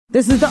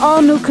This is the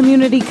all-new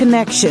Community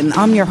Connection.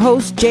 I'm your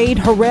host, Jade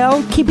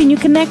Harrell, keeping you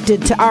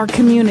connected to our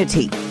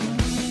community.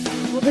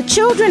 Well, the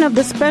children of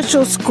the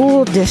special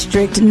school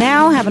district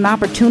now have an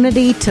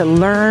opportunity to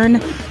learn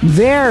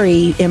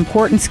very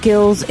important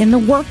skills in the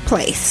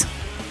workplace.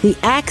 The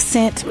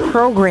Accent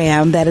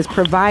program that is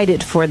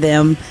provided for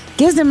them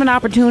gives them an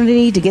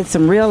opportunity to get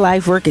some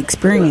real-life work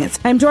experience.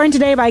 I'm joined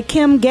today by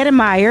Kim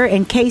Gettemeier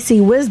and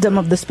Casey Wisdom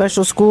of the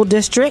Special School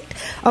District,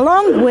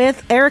 along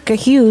with Erica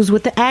Hughes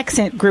with the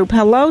Accent Group.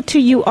 Hello to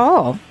you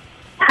all.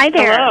 Hi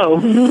there.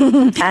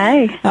 Hello.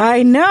 Hi.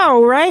 I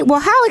know, right? Well,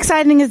 how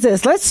exciting is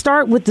this? Let's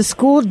start with the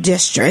school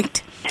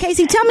district.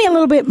 Casey, tell me a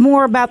little bit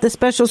more about the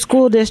special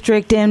school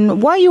district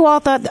and why you all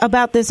thought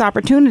about this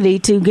opportunity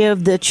to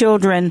give the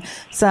children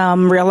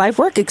some real-life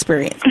work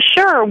experience.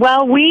 Sure.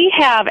 Well, we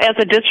have, as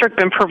a district,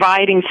 been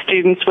providing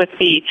students with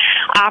the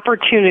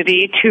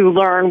opportunity to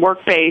learn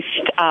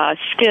work-based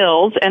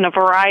skills in a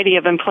variety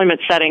of employment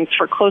settings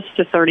for close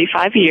to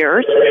 35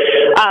 years.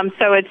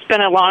 So it's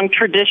been a long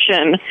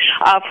tradition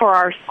for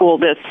our school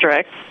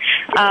district.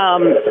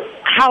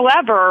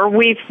 However,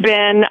 we've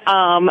been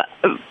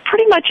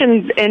pretty much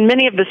in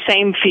many of the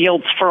same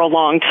fields for a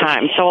long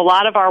time. So a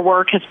lot of our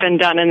work has been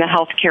done in the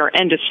healthcare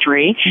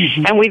industry,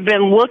 and we've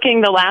been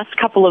looking the last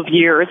couple of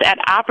years at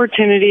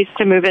opportunities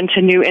to move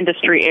into new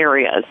industry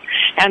areas.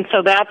 And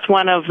so that's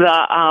one of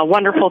the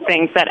wonderful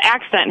things that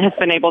Accent has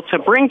been able to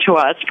bring to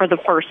us for the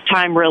first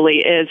time, really,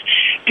 is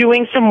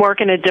doing some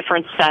work in a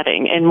different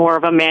setting, in more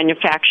of a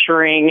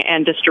manufacturing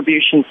and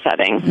distribution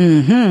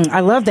setting.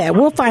 I love that.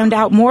 We'll find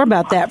out more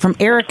about that from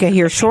Erica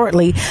here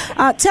shortly.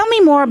 Tell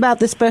me more about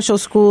the special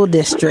school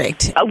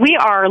district. We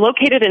are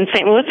located in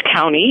St. Louis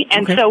County,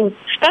 and so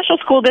Special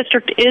School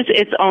District is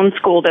its own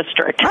school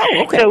district.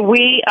 Oh, okay. So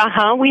we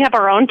have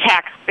our own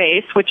tax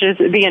base, which is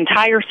the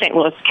entire St.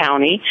 Louis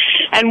County,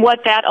 and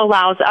what that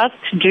allows us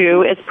to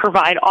do is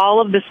provide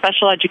all of the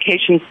special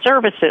education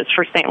services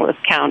for St. Louis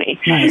County.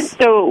 Nice.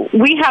 So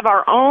we have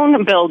our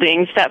own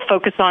buildings that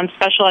focus on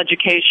special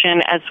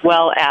education as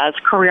well as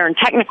career and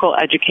technical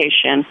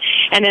education,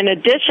 and in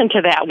addition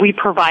to that, we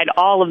provide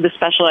all of the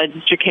special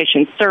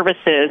education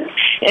services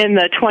in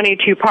the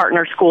 22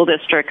 partner school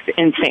districts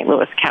in St.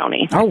 Louis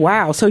County. Oh,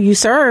 wow. So you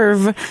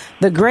serve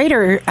the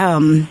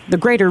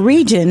greater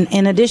region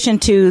in addition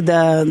to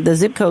the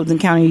zip codes and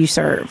county you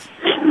serve.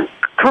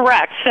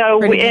 Correct.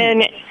 So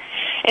in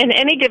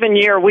any given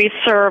year, we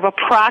serve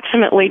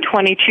approximately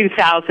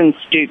 22,000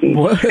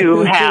 students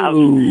who have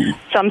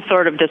some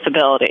sort of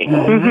disability.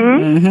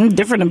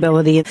 Different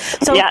ability.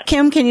 So, yes.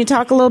 Kim, can you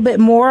talk a little bit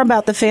more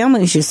about the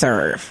families you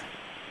serve?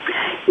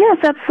 Yes,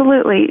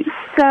 absolutely.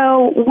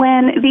 So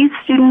when these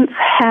students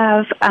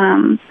have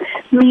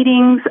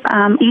meetings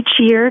each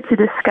year to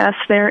discuss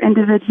their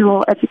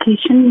individual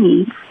education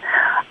needs,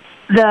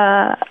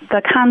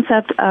 the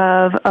concept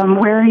of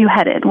where are you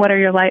headed, what are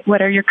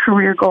your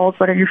career goals,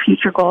 what are your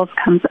future goals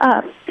comes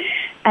up.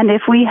 And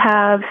if we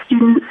have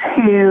students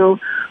who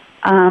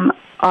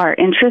are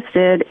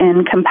interested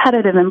in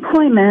competitive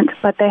employment,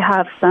 but they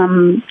have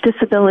some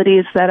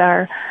disabilities that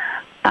are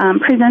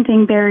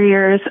presenting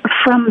barriers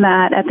from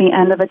that at the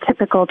end of a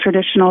typical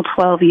traditional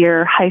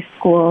 12-year high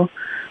school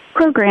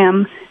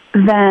program,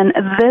 then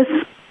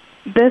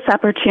this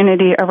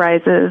opportunity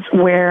arises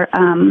where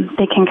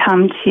they can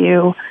come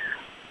to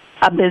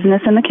a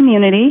business in the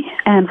community,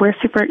 and we're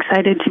super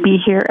excited to be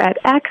here at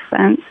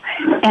Accent.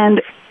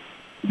 And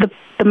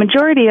the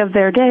majority of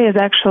their day is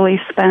actually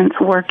spent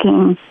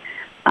working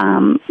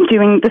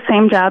doing the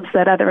same jobs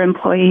that other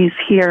employees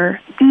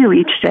here do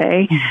each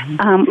day,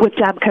 with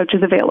job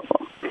coaches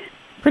available.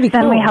 Pretty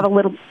cool. Then we have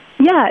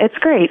it's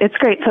great. It's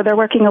great. So they're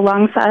working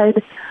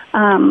alongside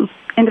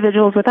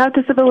individuals without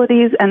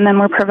disabilities, and then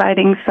we're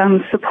providing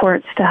some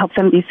supports to help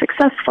them be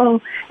successful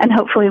and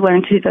hopefully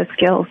learn to do those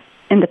skills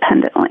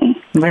independently.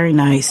 Very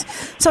nice.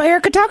 So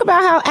Erica, talk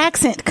about how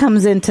Accent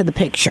comes into the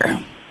picture.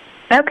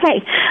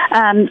 Okay.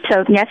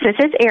 So, yes, this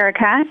is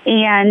Erica,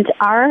 and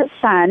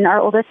our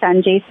oldest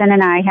son, Jason,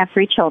 and I have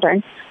 3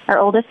 children. Our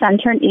oldest son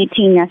turned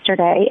 18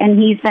 yesterday, and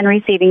he's been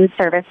receiving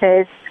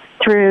services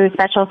through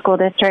Special School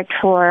District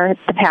for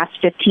the past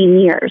 15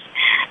 years.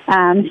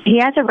 He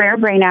has a rare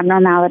brain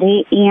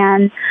abnormality,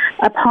 and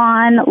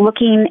upon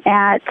looking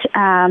at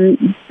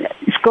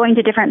going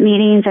to different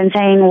meetings and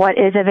saying what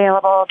is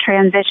available,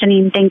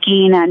 transitioning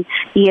thinking, and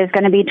he is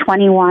going to be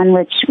 21,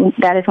 which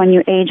that is when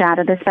you age out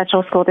of the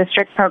Special School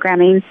District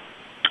programming,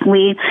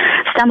 we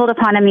stumbled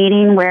upon a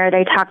meeting where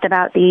they talked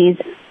about these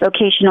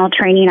vocational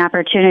training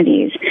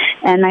opportunities.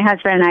 And my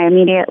husband and I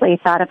immediately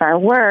thought of our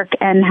work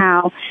and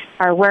how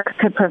our work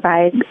could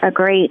provide a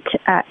great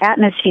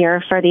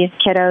atmosphere for these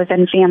kiddos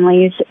and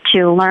families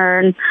to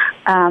learn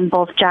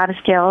both job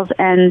skills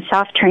and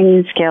soft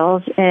training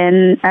skills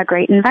in a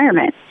great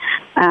environment.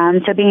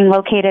 So being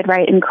located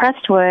right in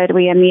Crestwood,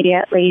 we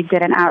immediately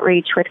did an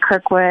outreach with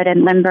Kirkwood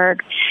and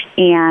Lindbergh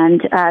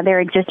and their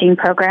existing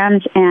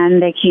programs,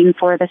 and they came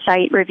for the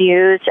site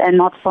reviews and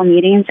multiple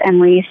meetings, and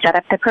we set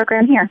up the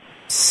program here.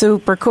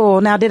 Super cool.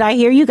 Now, did I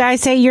hear you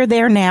guys say you're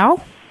there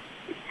now?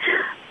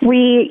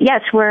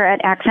 We're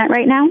at Accent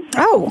right now.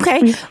 Oh,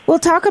 okay. We'll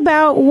talk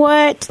about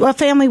what a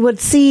family would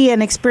see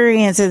and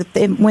experience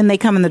when they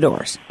come in the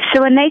doors.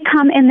 So when they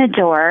come in the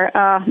door,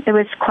 it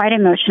was quite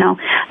emotional.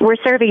 We're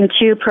serving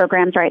 2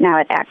 programs right now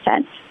at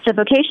Accent. So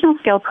vocational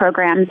skill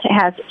programs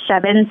has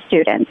 7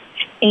 students.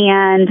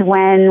 And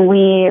when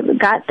we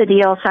got the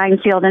deal signed,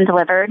 sealed, and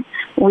delivered,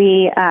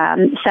 we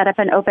set up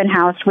an open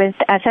house with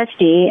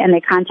SSD, and they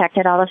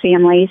contacted all the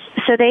families.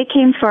 So they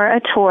came for a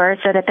tour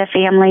so that the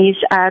families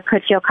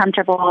could feel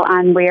comfortable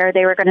on where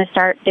they were going to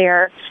start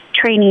their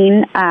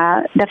training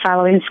the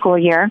following school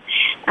year.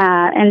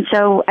 And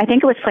so I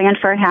think it was planned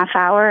for a half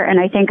hour,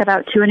 and I think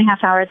about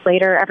 2.5 hours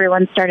later,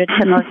 everyone started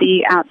to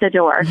mosey out the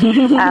door.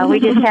 We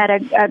just had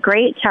a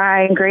great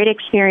time, great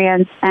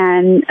experience,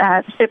 and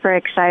super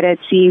excited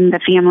seeing the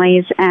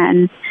families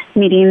and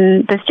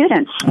meeting the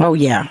students. Oh,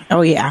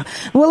 yeah.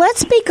 Well, let's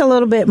speak a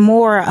little bit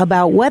more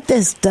about what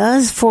this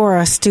does for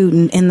a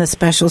student in the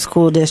special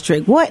school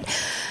district.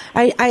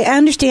 I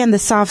understand the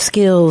soft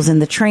skills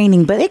and the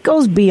training, but it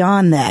goes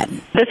beyond that.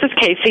 This is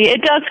Casey.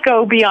 It does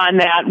go beyond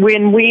that.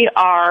 When we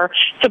are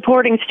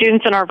supporting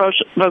students in our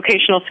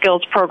vocational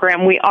skills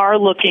program, we are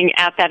looking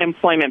at that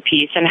employment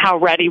piece and how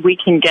ready we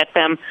can get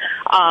them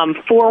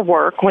for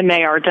work when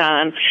they are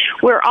done.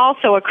 We're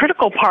also, a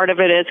critical part of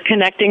it is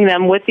connecting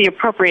them with the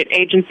appropriate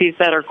agencies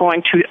that are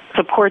going to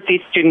support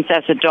these students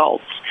as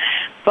adults,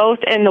 both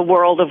in the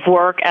world of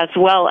work as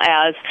well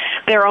as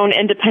their own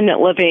independent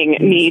living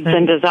needs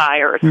and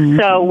desires. Mm-hmm.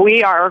 So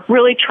we are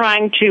really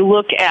trying to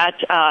look at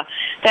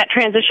that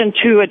transition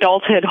to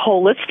adulthood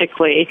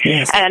holistically,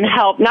 yes, and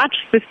help not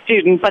just the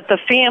student but the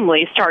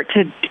family start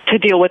to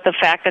deal with the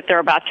fact that they're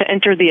about to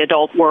enter the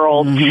adult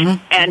world,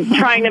 mm-hmm, and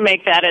trying to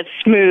make that as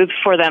smooth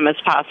for them as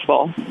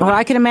possible. Well,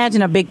 I can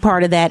imagine a big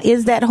part of that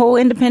is that whole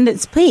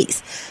independence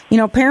piece. You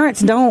know,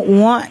 parents don't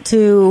want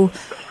to...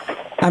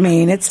 I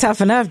mean, it's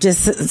tough enough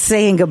just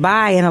saying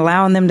goodbye and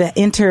allowing them to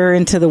enter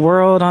into the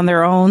world on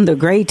their own, the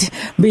great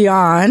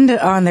beyond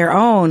on their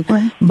own.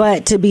 Right.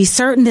 But to be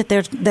certain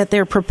that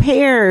they're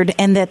prepared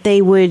and that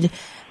they would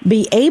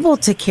be able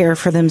to care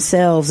for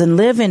themselves and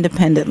live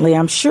independently,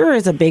 I'm sure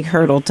is a big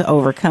hurdle to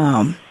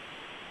overcome.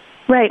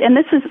 Right, and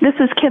this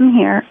is Kim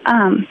here.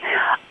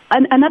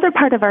 Another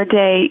part of our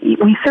day,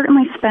 we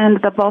certainly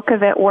spend the bulk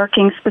of it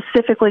working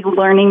specifically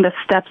learning the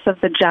steps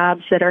of the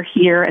jobs that are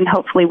here and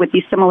hopefully would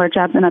be similar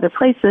jobs in other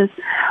places.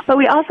 But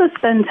we also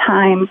spend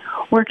time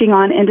working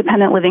on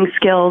independent living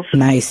skills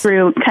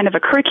through kind of a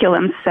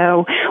curriculum.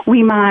 So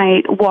we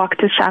might walk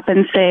to Shop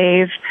and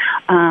Save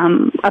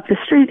up the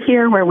street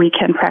here where we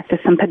can practice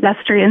some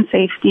pedestrian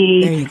safety.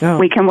 There you go.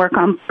 We can work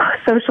on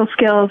social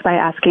skills by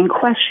asking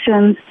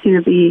questions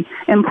to the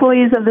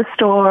employees of the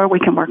store. We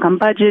can work on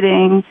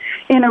budgeting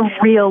in a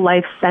real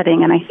life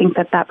setting, and I think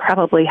that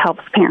probably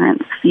helps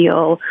parents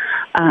feel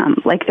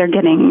like they're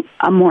getting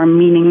a more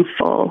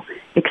meaningful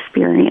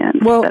experience.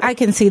 Well, I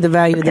can see the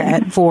value of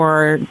that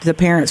for the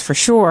parents for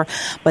sure,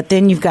 but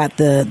then you've got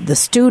the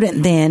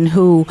student then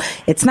who,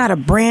 it's not a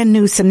brand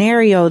new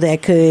scenario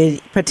that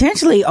could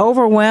potentially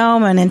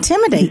overwhelm and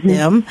intimidate, mm-hmm,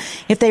 them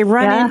if they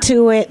run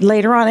into it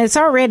later on. It's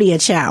already a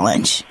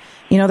challenge.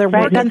 You know, they're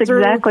working That's through...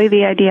 exactly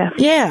the idea.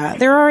 Yeah,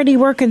 they're already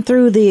working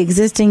through the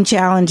existing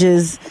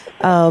challenges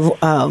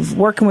of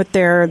working with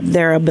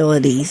their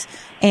abilities.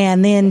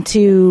 And then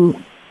to,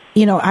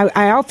 you know,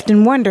 I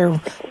often wonder,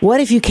 what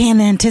if you can't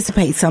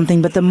anticipate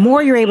something? But the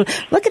more you're able...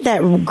 Look at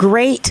that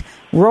great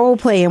role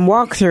play and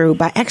walkthrough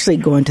by actually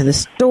going to the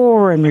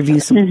store and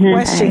review some mm-hmm,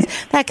 questions.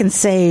 That can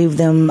save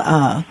them...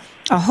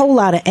 a whole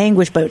lot of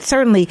anguish, but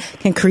certainly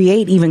can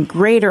create even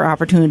greater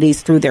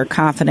opportunities through their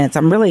confidence.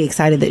 I'm really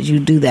excited that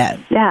you do that.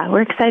 Yeah,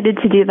 we're excited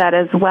to do that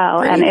as well.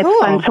 Pretty and cool.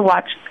 It's fun to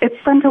watch. It's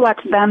fun to watch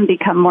them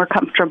become more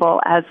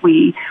comfortable as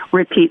we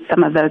repeat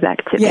some of those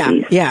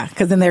activities. Yeah,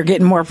 because then they're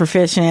getting more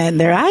proficient.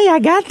 They're, I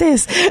got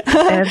this.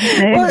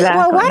 Exactly.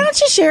 Well, why don't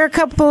you share a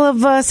couple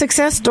of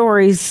success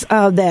stories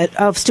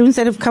of students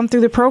that have come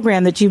through the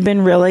program that you've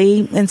been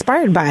really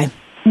inspired by?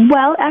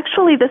 Well,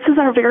 actually, this is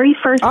our very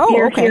first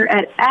year here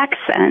at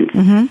Accent,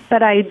 mm-hmm,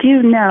 but I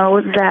do know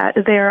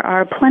that there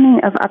are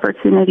plenty of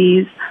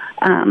opportunities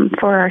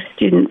for our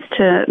students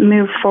to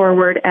move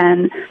forward,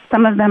 and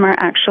some of them are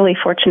actually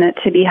fortunate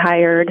to be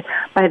hired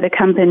by the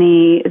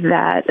company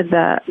that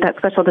that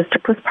special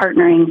district was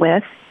partnering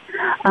with,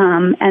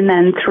 and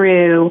then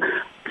through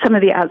some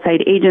of the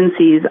outside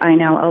agencies, I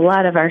know a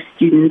lot of our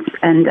students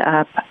end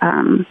up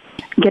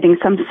getting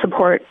some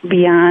support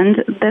beyond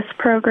this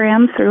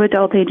program through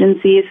adult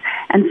agencies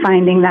and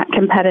finding that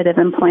competitive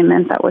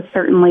employment that was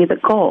certainly the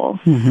goal.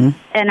 Mm-hmm.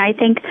 And I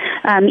think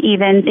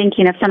even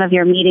thinking of some of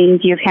your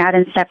meetings you've had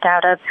and stepped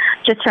out of,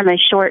 just from a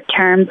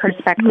short-term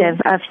perspective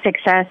mm-hmm, of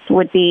success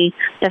would be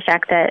the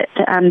fact that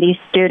these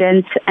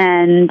students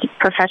and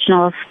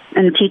professionals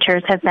and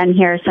teachers have been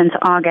here since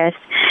August,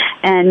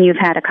 and you've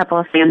had a couple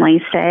of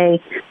families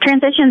say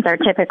transitions are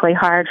typically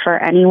hard for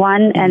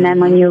anyone, and then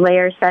when you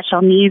layer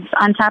special needs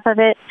on top of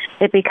it,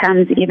 it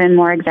becomes even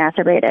more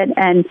exacerbated.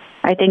 And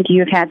I think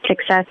you've had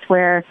success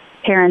where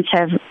parents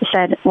have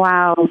said,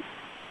 wow,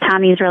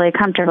 Tommy's really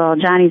comfortable,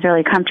 Johnny's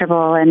really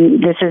comfortable,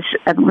 and this is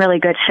a really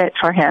good fit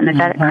for him. Is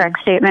that a correct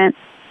statement?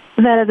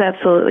 That is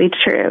absolutely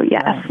true.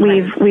 Yes,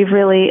 we've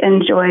really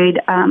enjoyed.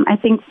 I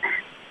think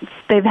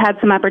they've had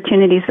some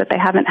opportunities that they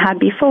haven't had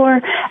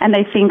before, and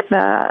I think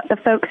the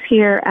folks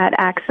here at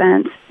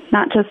Accent,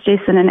 not just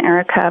Jason and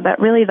Erica, but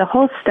really the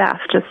whole staff,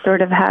 just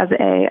sort of have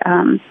a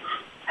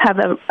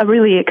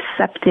really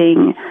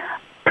accepting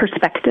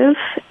perspective,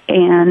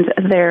 and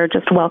they're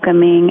just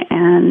welcoming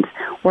and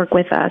work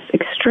with us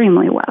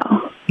extremely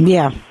well.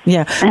 Yeah.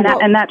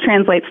 And that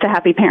translates to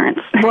happy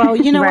parents. Well,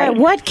 you know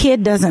what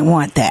kid doesn't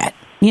want that?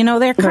 You know,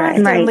 they're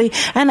constantly,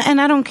 and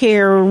I don't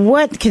care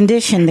what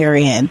condition they're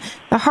in.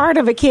 The heart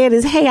of a kid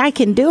is, hey, I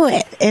can do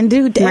it, and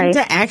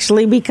to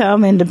actually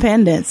become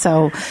independent.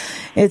 So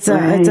it's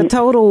a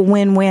total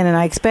win-win, and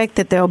I expect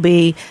that there'll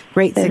be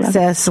great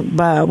success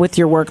with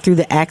your work through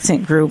the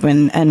Accent Group.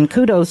 And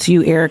kudos to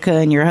you, Erica,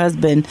 and your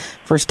husband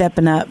for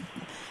stepping up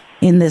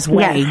in this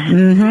way. Yes.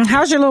 Mm-hmm.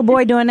 How's your little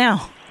boy doing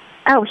now?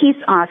 Oh, he's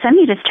awesome.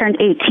 He just turned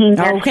 18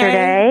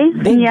 yesterday.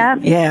 Yep.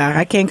 Yeah,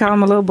 I can't call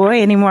him a little boy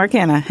anymore,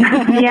 can I?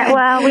 Yeah,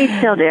 well, we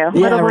still do.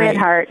 Little boy at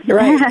heart.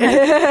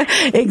 Right.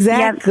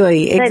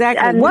 Exactly. Yep.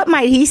 Exactly. What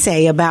might he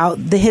say about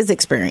his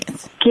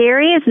experience?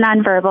 Gary is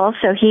nonverbal,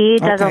 so he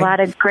does a lot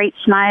of great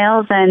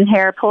smiles and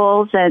hair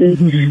pulls,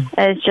 and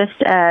is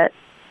just a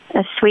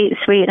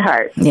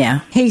sweetheart. Yeah.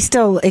 He's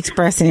still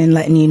expressing and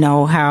letting you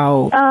know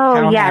how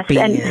happy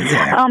he is.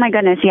 Yeah. Oh, my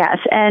goodness, yes.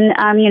 And,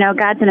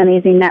 God's an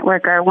amazing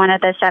networker. One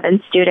of the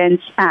 7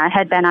 students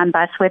had been on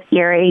bus with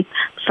Gary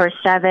for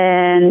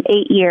 7-8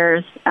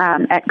 years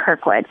at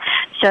Kirkwood.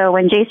 So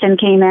when Jason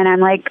came in,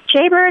 I'm like,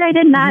 Jaybird, I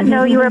did not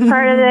know you were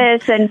part of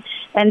this. And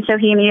so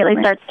he immediately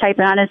starts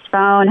typing on his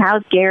phone,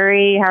 how's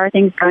Gary? How are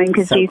things going?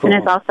 Because Jason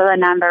is also a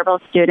nonverbal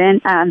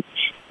student.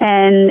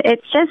 And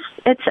it's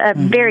a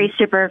very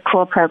super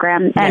cool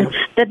program. And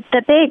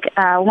the big,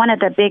 one of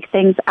the big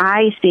things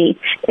I see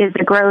is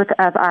the growth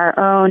of our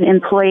own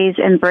employees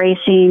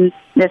embracing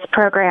this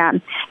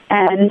program.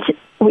 And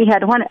we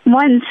had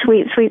one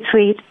sweet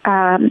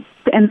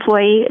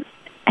employee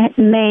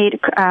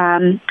made,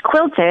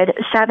 quilted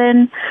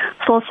 7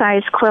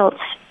 full-size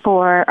quilts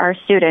for our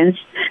students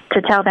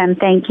to tell them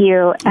thank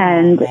you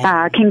and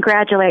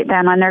congratulate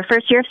them on their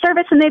first year of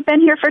service, and they've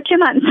been here for 2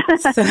 months.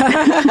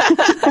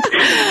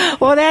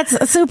 Well,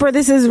 that's super.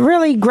 This is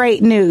really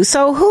great news.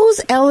 So who's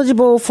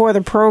eligible for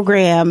the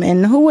program,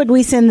 and who would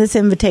we send this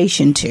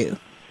invitation to?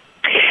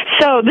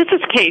 So this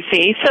is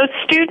Casey. So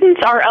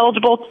students are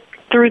eligible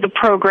through the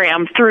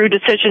program through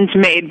decisions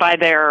made by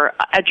their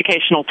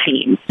educational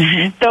teams.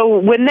 Mm-hmm. So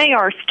when they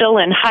are still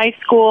in high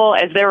school,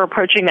 as they're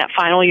approaching that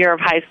final year of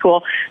high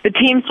school, the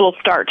teams will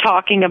start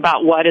talking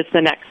about what is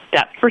the next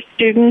step for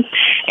students.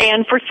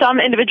 And for some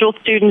individual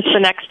students, the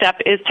next step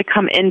is to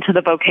come into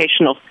the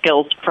vocational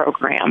skills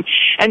program.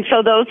 And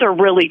so those are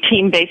really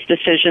team-based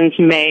decisions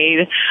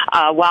made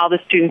while the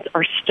students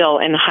are still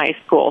in high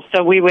school.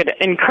 So we would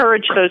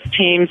encourage those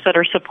teams that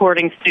are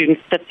supporting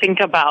students to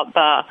think about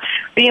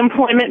the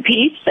employment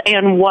piece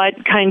and what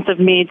kinds of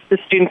needs the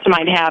students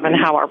might have and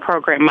how our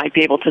program might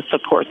be able to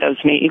support those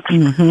needs.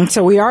 Mm-hmm.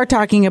 So we are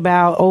talking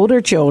about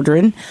older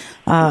children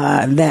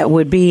that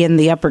would be in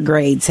the upper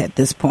grades at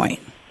this point.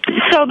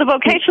 So the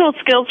vocational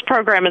skills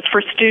program is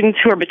for students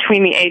who are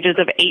between the ages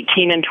of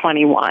 18 and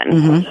 21.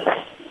 Mm-hmm.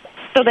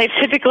 So they've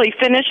typically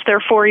finished their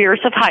 4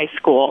 years of high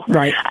school.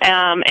 Right.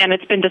 And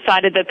it's been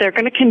decided that they're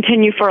going to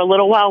continue for a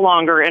little while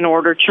longer in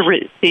order to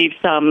receive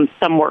some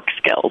work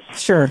skills.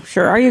 Sure.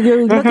 Are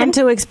you looking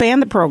to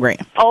expand the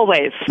program?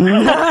 Always.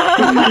 Always.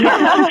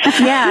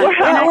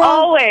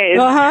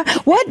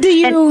 What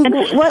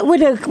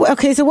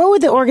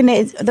would the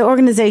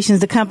organizations,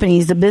 the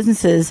companies, the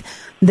businesses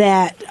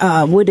that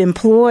would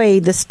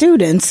employ the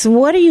students,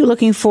 what are you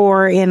looking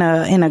for in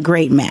a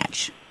great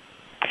match?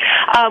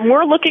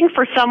 We're looking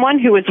for someone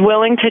who is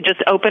willing to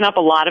just open up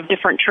a lot of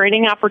different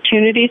training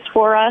opportunities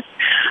for us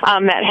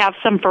that have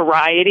some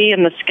variety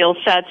in the skill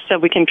sets so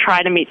we can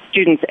try to meet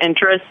students'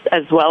 interests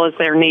as well as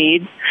their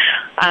needs.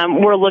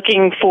 We're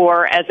looking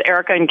for, as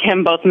Erica and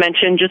Kim both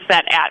mentioned, just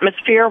that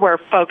atmosphere where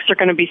folks are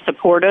going to be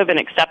supportive and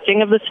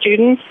accepting of the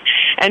students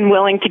and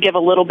willing to give a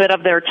little bit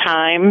of their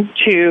time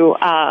to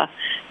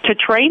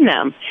train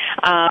them.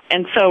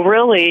 And so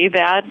really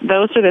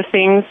those are the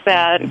things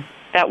that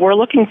we're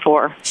looking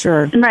for.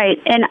 Sure. Right.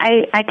 And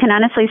I can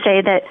honestly say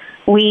that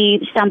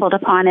we stumbled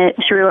upon it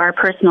through our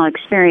personal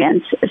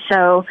experience.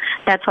 So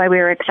that's why we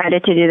were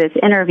excited to do this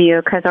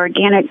interview, because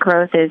organic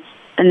growth is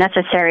a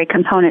necessary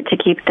component to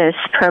keep this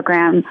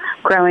program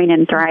growing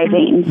and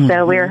thriving. Mm-hmm.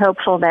 So we're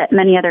hopeful that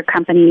many other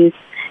companies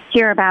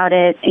hear about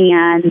it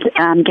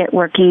and get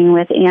working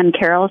with Ann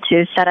Carroll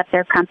to set up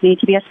their company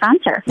to be a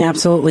sponsor.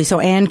 Absolutely. So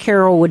Ann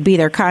Carroll would be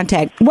their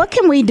contact. What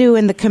can we do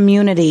in the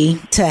community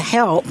to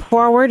help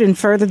forward and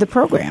further the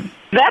program?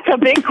 That's a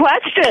big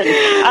question.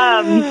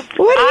 What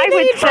do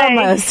you need from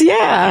us?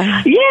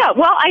 Yeah.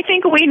 Well, I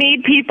think we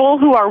need people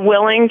who are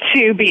willing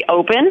to be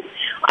open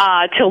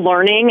to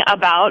learning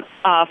about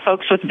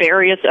folks with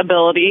various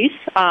abilities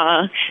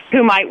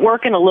who might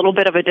work in a little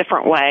bit of a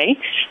different way,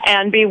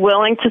 and be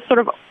willing to sort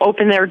of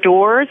open their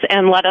doors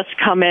and let us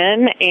come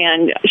in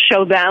and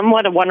show them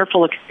what a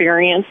wonderful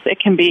experience it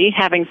can be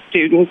having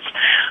students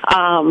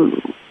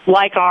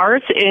like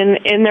ours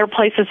in their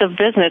places of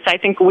business. I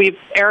think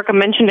Erica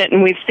mentioned it,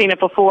 and we've seen it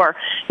before.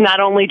 Not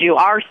only do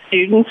our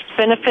students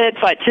benefit,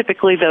 but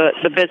typically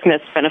the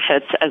business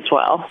benefits as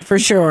well. For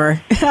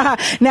sure.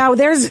 Now,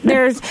 there's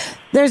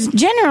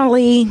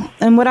generally,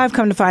 and what I've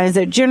come to find is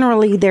that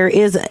generally there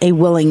is a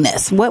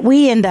willingness. What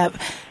we end up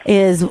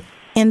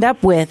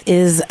with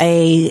is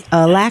a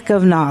lack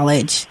of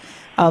knowledge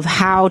of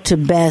how to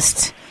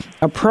best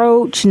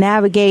approach,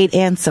 navigate,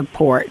 and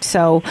support.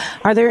 So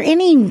are there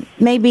any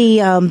maybe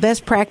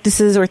best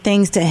practices or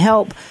things to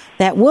help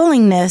that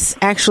willingness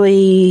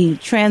actually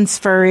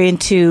transfer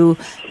into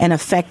an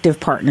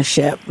effective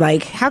partnership?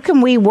 Like, how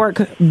can we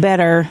work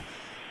better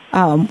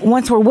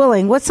once we're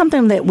willing? What's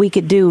something that we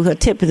could do, a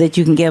tip that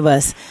you can give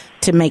us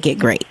to make it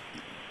great?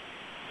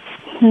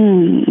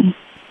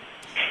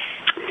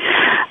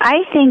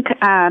 I think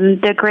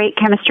the great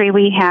chemistry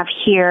we have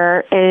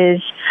here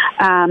is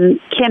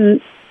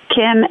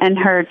Kim and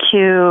her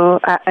two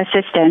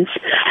assistants.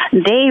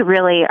 They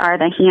really are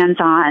the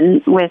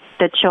hands-on with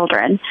the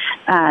children,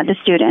 the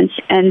students,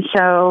 and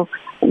so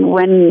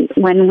when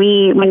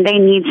they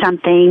need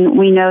something,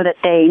 we know that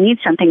they need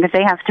something because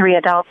they have 3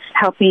 adults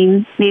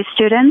helping these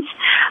students.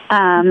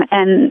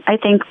 And I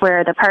think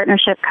where the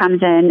partnership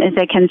comes in is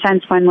they can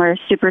sense when we're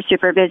super,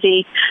 super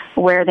busy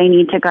where they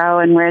need to go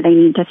and where they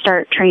need to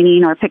start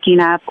training or picking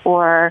up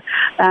or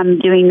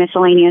doing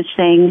miscellaneous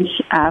things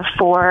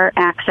for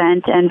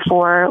accent and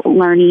for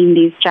learning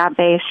these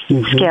job-based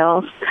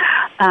skills.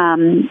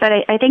 But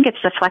I think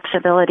it's the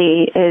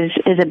flexibility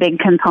is a big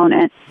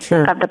component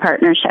of the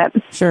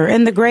partnership. Sure,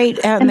 and the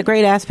great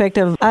aspect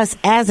of us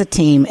as a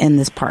team in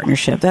this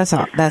partnership.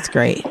 That's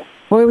great.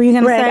 What were you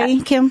going to say,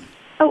 Kim?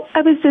 Oh,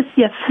 this is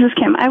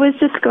Kim. I was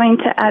just going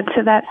to add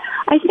to that.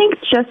 I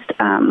think just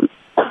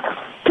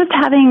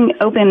having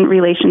open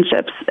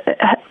relationships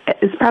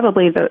is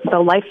probably the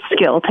life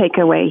skill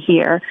takeaway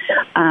here.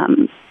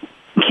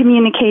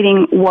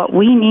 Communicating what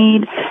we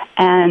need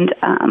and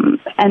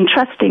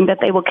trusting that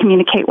they will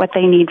communicate what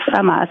they need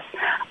from us.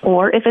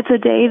 Or if it's a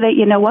day that,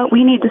 you know what,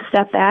 we need to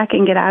step back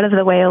and get out of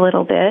the way a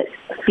little bit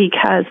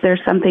because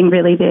there's something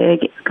really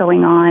big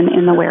going on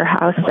in the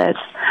warehouse that's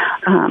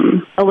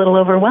a little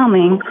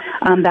overwhelming,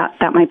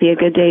 that might be a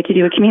good day to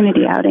do a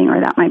community outing,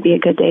 or that might be a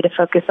good day to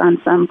focus on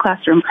some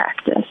classroom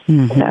practice.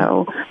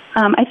 So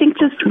I think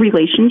just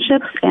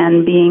relationships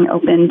and being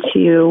open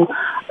to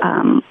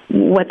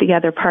what the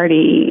other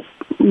party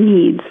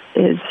needs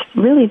is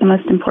really the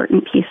most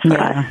important piece for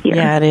us here.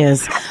 Yeah, it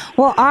is.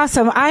 Well,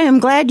 awesome. I am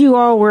glad you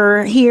all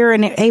were here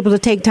and able to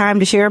take time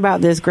to share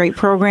about this great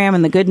program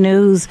and the good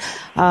news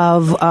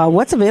of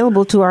what's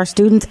available to our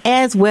students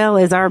as well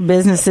as our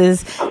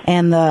businesses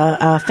and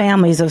the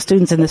families of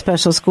students in the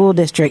special school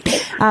district.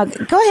 Go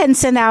ahead and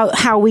send out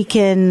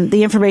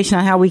the information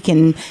on how we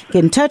can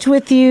get in touch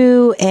with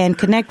you and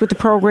connect with the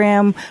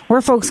program,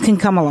 where folks can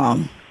come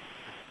along.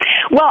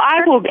 Well,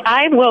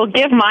 I will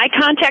give my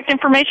contact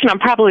information. I'm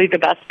probably the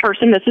best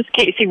person. This is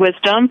Casey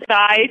Wisdom.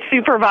 I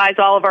supervise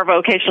all of our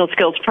vocational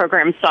skills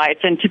program sites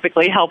and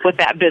typically help with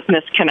that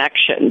business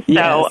connection.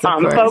 So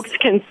folks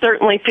can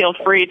certainly feel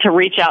free to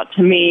reach out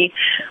to me.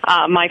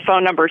 My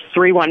phone number is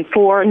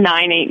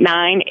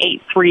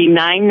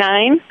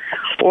 314-989-8399,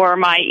 or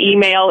my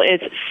email is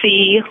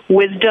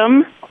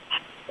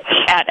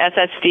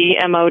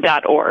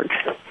cwisdom@ssdmo.org.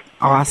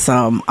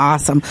 Awesome.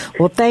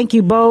 Well, thank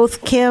you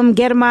both, Kim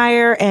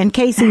Gettemeier and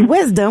Casey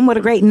Wisdom. What a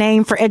great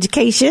name for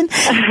education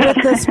with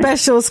the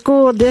special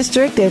school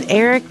district, and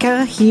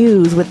Erica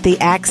Hughes with the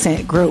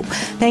Accent Group.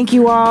 Thank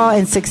you all,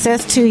 and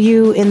success to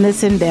you in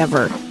this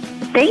endeavor.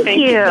 Thank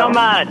you so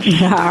much.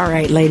 All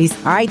right, ladies.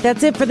 All right,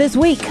 that's it for this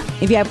week.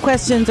 If you have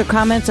questions or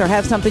comments or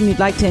have something you'd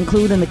like to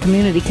include in the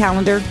community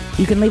calendar,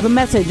 you can leave a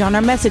message on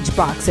our message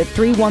box at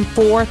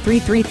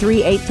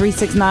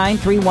 314-333-8369,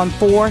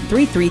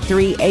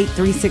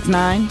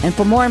 314-333-8369. And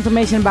for more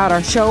information about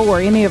our show or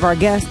any of our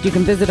guests, you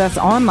can visit us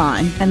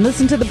online and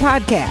listen to the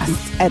podcast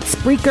at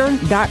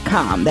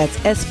Spreaker.com. That's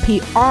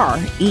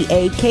Spreaker.com,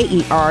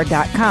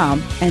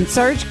 and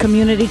search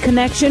Community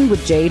Connection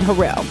with Jade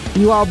Harrell.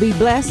 You all be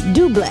blessed,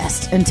 do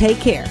blessed, and take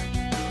care.